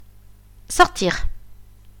Sortir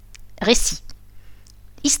Récits.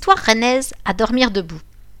 Histoire rennaise à dormir debout.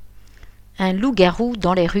 Un loup-garou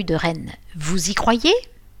dans les rues de Rennes. Vous y croyez ?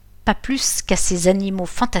 Pas plus qu'à ces animaux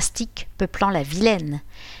fantastiques peuplant la Vilaine.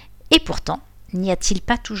 Et pourtant, n'y a-t-il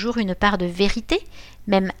pas toujours une part de vérité,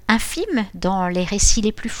 même infime, dans les récits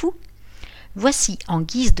les plus fous ? Voici, en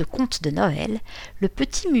guise de conte de Noël, le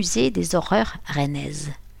petit musée des horreurs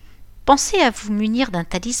rennaises. Pensez à vous munir d'un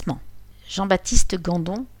talisman. Jean-Baptiste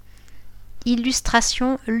Gandon.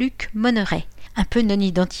 Illustration Luc Monneret, un peu non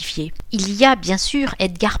identifié. Il y a bien sûr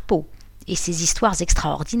Edgar Poe et ses histoires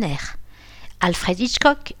extraordinaires, Alfred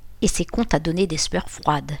Hitchcock et ses contes à donner des sueurs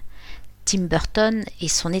froides, Tim Burton et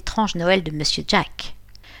son étrange Noël de Monsieur Jack.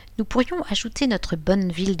 Nous pourrions ajouter notre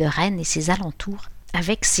bonne ville de Rennes et ses alentours,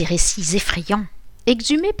 avec ses récits effrayants,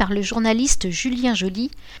 exhumés par le journaliste Julien Joly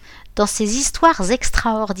dans ses histoires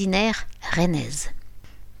extraordinaires rennaises.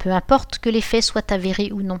 Peu importe que les faits soient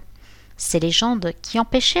avérés ou non, ces légendes qui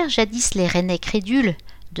empêchèrent jadis les Rennais crédules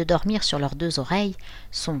de dormir sur leurs deux oreilles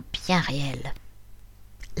sont bien réelles.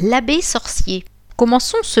 L'abbé sorcier.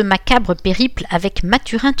 Commençons ce macabre périple avec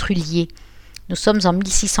Mathurin Trullier. Nous sommes en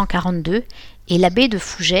 1642 et l'abbé de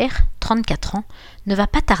Fougères, 34 ans, ne va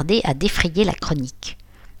pas tarder à défrayer la chronique.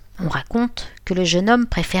 On raconte que le jeune homme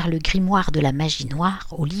préfère le grimoire de la magie noire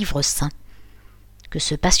au livre saint, que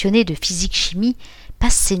ce passionné de physique-chimie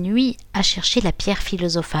passe ses nuits à chercher la pierre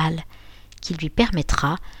philosophale, qui lui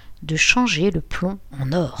permettra de changer le plomb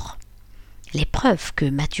en or. Les preuves que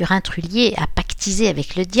Mathurin Trullier a pactisé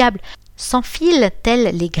avec le diable s'enfilent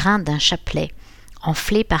tels les grains d'un chapelet,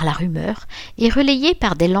 enflés par la rumeur et relayés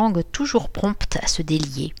par des langues toujours promptes à se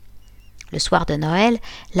délier. Le soir de Noël,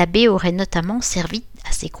 l'abbé aurait notamment servi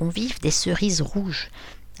à ses convives des cerises rouges,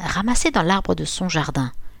 ramassées dans l'arbre de son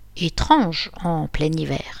jardin, étrange en plein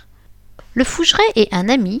hiver. Le Fougeret et un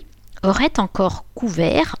ami auraient encore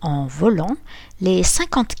couvert, en volant, les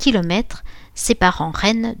 50 kilomètres séparant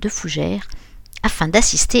Rennes de Fougères, afin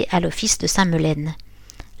d'assister à l'office de Saint-Melaine.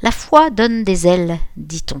 La foi donne des ailes,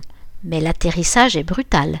 dit-on, mais l'atterrissage est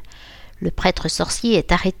brutal. Le prêtre sorcier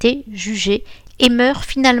est arrêté, jugé, et meurt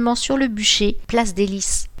finalement sur le bûcher, place des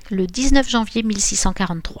Lys, le 19 janvier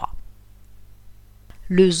 1643.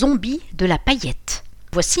 Le zombie de la paillette.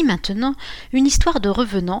 Voici maintenant une histoire de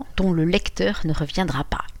revenant dont le lecteur ne reviendra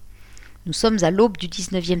pas. Nous sommes à l'aube du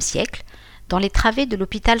XIXe siècle, dans les travées de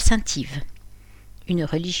l'hôpital Saint-Yves. Une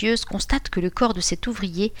religieuse constate que le corps de cet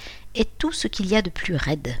ouvrier est tout ce qu'il y a de plus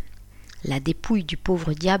raide. La dépouille du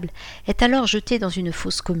pauvre diable est alors jetée dans une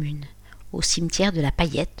fosse commune, au cimetière de la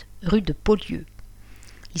Paillette, rue de Paulieu.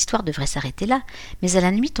 L'histoire devrait s'arrêter là, mais à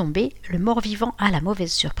la nuit tombée, le mort-vivant a la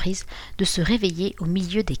mauvaise surprise de se réveiller au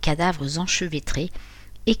milieu des cadavres enchevêtrés,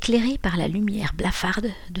 éclairés par la lumière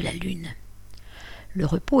blafarde de la lune. Le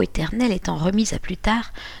repos éternel étant remis à plus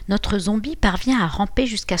tard, notre zombie parvient à ramper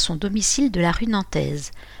jusqu'à son domicile de la rue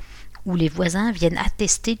nantaise, où les voisins viennent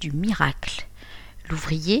attester du miracle.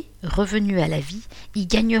 L'ouvrier, revenu à la vie, y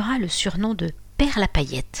gagnera le surnom de « Père la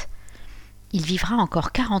Paillette ». Il vivra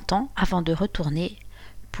encore 40 ans avant de retourner,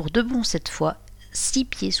 pour de bon cette fois, 6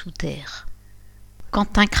 pieds sous terre.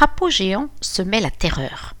 Quand un crapaud géant semait la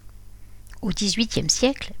terreur. Au XVIIIe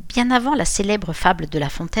siècle, bien avant la célèbre fable de La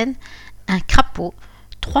Fontaine, un crapaud,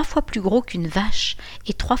 3 fois plus gros qu'une vache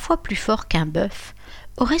et 3 fois plus fort qu'un bœuf,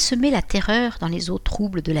 aurait semé la terreur dans les eaux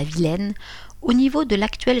troubles de la Vilaine, au niveau de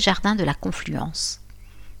l'actuel jardin de la Confluence.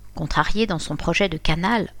 Contrarié dans son projet de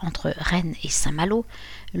canal entre Rennes et Saint-Malo,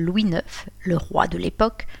 Louis IX, le roi de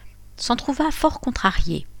l'époque, s'en trouva fort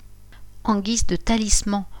contrarié. En guise de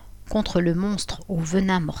talisman contre le monstre au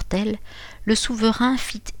venin mortel, le souverain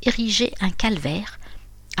fit ériger un calvaire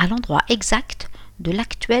à l'endroit exact de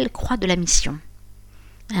l'actuelle croix de la Mission.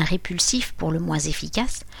 Un répulsif pour le moins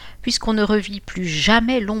efficace, puisqu'on ne revit plus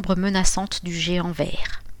jamais l'ombre menaçante du géant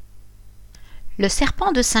vert. Le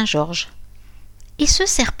serpent de Saint-Georges. Et ce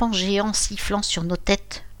serpent géant sifflant sur nos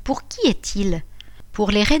têtes, pour qui est-il ?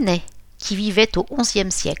 Pour les Rennais, qui vivaient au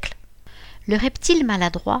XIe siècle. Le reptile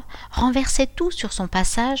maladroit renversait tout sur son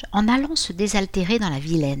passage en allant se désaltérer dans la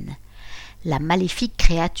Vilaine. La maléfique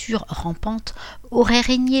créature rampante aurait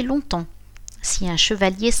régné longtemps, si un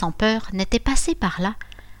chevalier sans peur n'était passé par là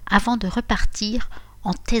avant de repartir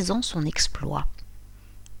en taisant son exploit.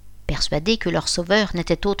 Persuadés que leur sauveur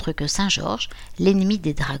n'était autre que Saint-Georges, l'ennemi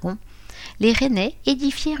des dragons, les Rennais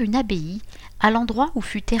édifièrent une abbaye à l'endroit où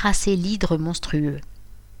fut terrassé l'hydre monstrueux.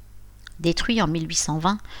 Détruit en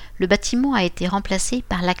 1820, le bâtiment a été remplacé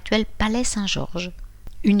par l'actuel palais Saint-Georges.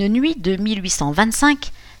 Une nuit de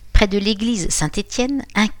 1825, près de l'église Saint-Étienne,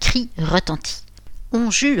 un cri retentit. On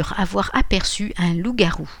jure avoir aperçu un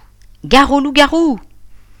loup-garou. « Gare au loup-garou !»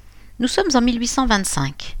 Nous sommes en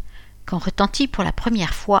 1825. quand retentit pour la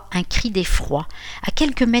première fois un cri d'effroi à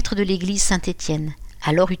quelques mètres de l'église Saint-Étienne,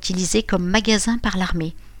 alors utilisée comme magasin par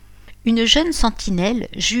l'armée. Une jeune sentinelle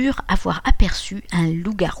jure avoir aperçu un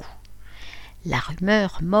loup-garou. La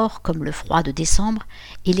rumeur mord comme le froid de décembre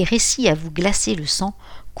et les récits à vous glacer le sang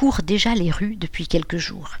courent déjà les rues depuis quelques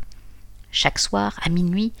jours. Chaque soir, à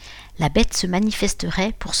minuit, la bête se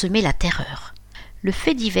manifesterait pour semer la terreur. Le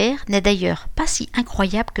fait divers n'est d'ailleurs pas si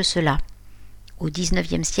incroyable que cela. Au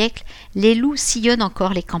XIXe siècle, les loups sillonnent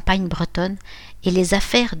encore les campagnes bretonnes et les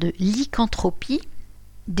affaires de lycanthropie,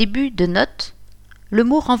 début de note, le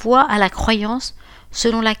mot renvoie à la croyance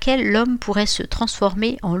selon laquelle l'homme pourrait se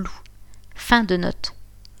transformer en loup. Fin de note.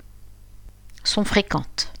 Sont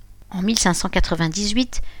fréquentes. En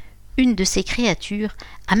 1598, une de ces créatures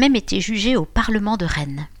a même été jugée au Parlement de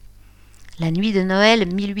Rennes. La nuit de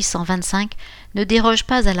Noël 1825 ne déroge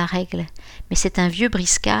pas à la règle, mais c'est un vieux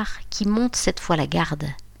briscard qui monte cette fois la garde.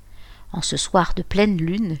 En ce soir de pleine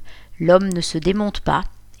lune, l'homme ne se démonte pas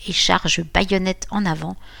et charge baïonnette en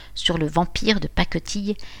avant sur le vampire de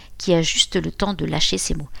pacotille qui a juste le temps de lâcher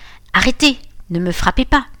ces mots. « Arrêtez, ne me frappez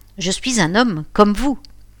pas, je suis un homme comme vous !»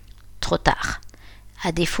 Trop tard.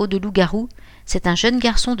 À défaut de loup-garou, c'est un jeune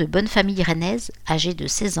garçon de bonne famille rennaise, âgé de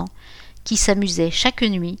 16 ans, qui s'amusait chaque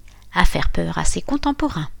nuit à faire peur à ses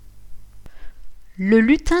contemporains. Le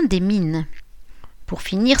lutin des mines. Pour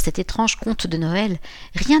finir cet étrange conte de Noël,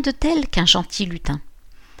 rien de tel qu'un gentil lutin.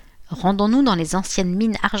 Rendons-nous dans les anciennes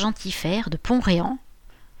mines argentifères de Pompéan,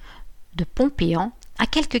 à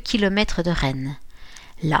quelques kilomètres de Rennes.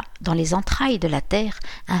 Là, dans les entrailles de la terre,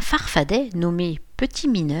 un farfadet nommé petit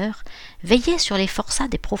mineur veillait sur les forçats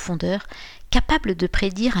des profondeurs, capable de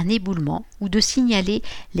prédire un éboulement ou de signaler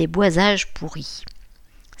les boisages pourris.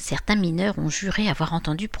 Certains mineurs ont juré avoir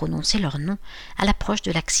entendu prononcer leur nom à l'approche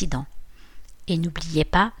de l'accident. Et n'oubliez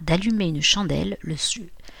pas d'allumer une chandelle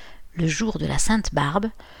le jour de la Sainte Barbe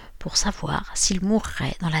pour savoir s'il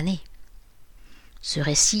mourrait dans l'année. Ce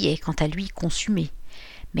récit est quant à lui consumé,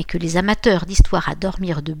 mais que les amateurs d'histoires à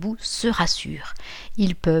dormir debout se rassurent.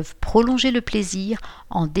 Ils peuvent prolonger le plaisir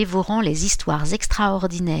en dévorant les histoires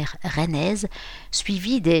extraordinaires rennaises,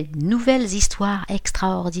 suivies des nouvelles histoires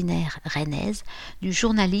extraordinaires rennaises du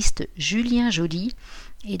journaliste Julien Joly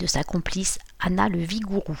et de sa complice Anna le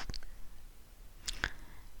Vigourou.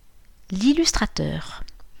 L'illustrateur.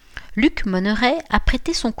 Luc Monneret a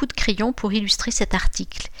prêté son coup de crayon pour illustrer cet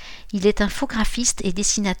article. Il est infographiste et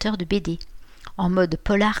dessinateur de BD. En mode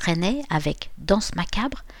polar rennais avec Danse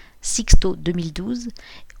macabre, Sixto 2012,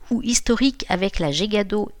 ou historique avec la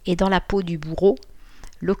Gégado et Dans la peau du bourreau,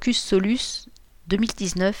 Locus Solus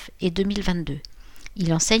 2019 et 2022.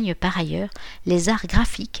 Il enseigne par ailleurs les arts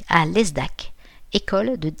graphiques à l'ESDAC,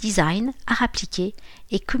 école de design, arts appliqués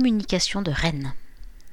et communication de Rennes.